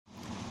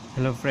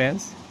Hello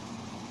friends,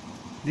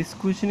 this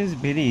question is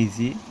very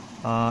easy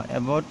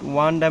about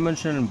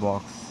one-dimensional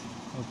box.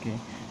 Okay,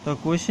 the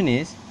question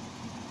is,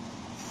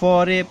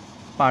 for a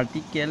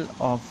particle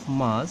of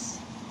mass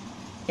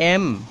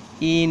m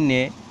in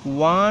a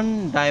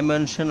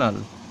one-dimensional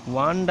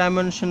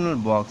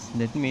box,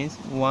 that means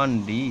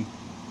 1D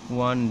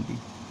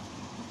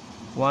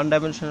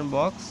one-dimensional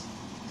box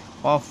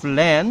of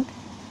length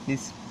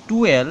is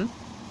 12,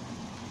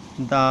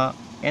 the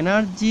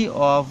energy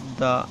of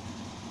the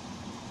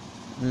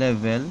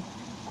level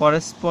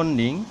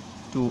corresponding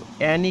to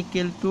n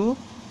equal to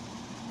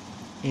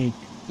 8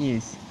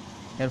 is.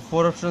 Here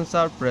 4 options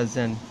are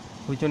present.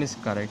 Which one is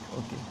correct?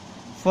 Okay,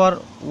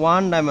 for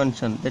one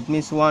dimension, that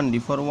means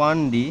 1D, for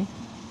 1D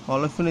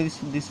all of you know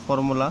this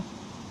formula,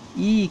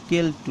 E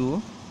equal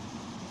to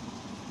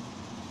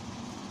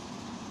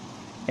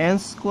n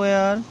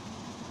square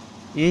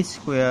h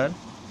square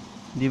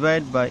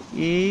divided by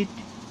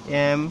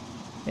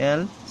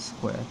 8ml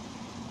square.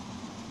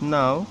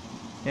 Now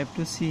you have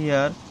to see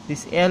here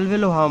this L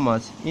value how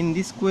much. In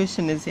this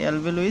question is L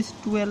value is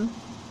 12,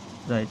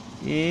 right?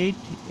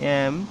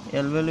 8m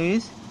L value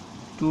is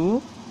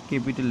 2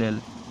 capital L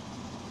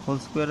whole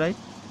square, right?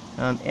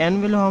 And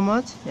n value how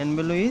much? N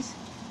value is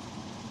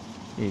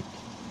 8,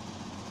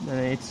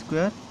 then 8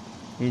 square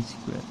h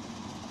square.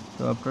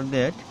 So after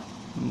that,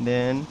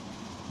 then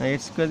 8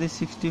 square is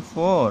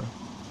 64,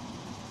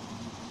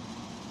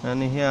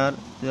 and here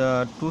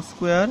the 2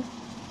 square.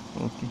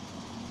 Okay,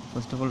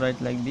 first of all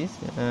write like this,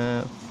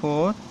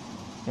 4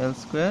 L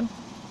square.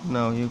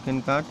 Now you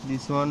can cut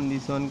this one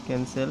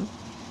cancel,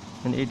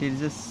 and it is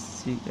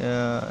just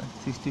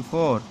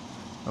 64.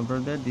 After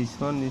that this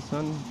one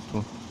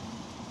 2.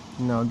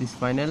 Now this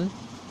final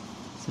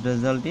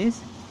result is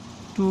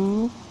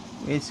 2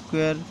 h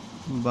square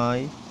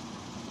by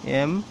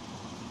m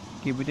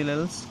capital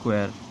L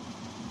square.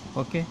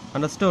 Okay,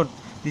 understood?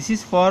 This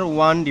is for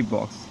 1D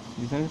box.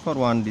 This one is for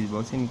 1D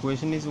box. In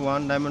question is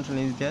one dimension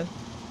is there,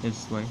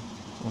 that's why.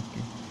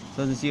 Okay,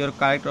 so this your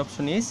correct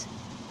option is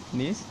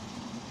this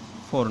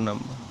 4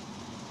 number.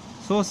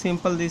 So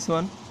simple this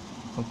one.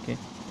 Okay,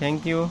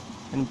 thank you,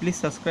 and please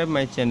subscribe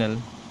my channel.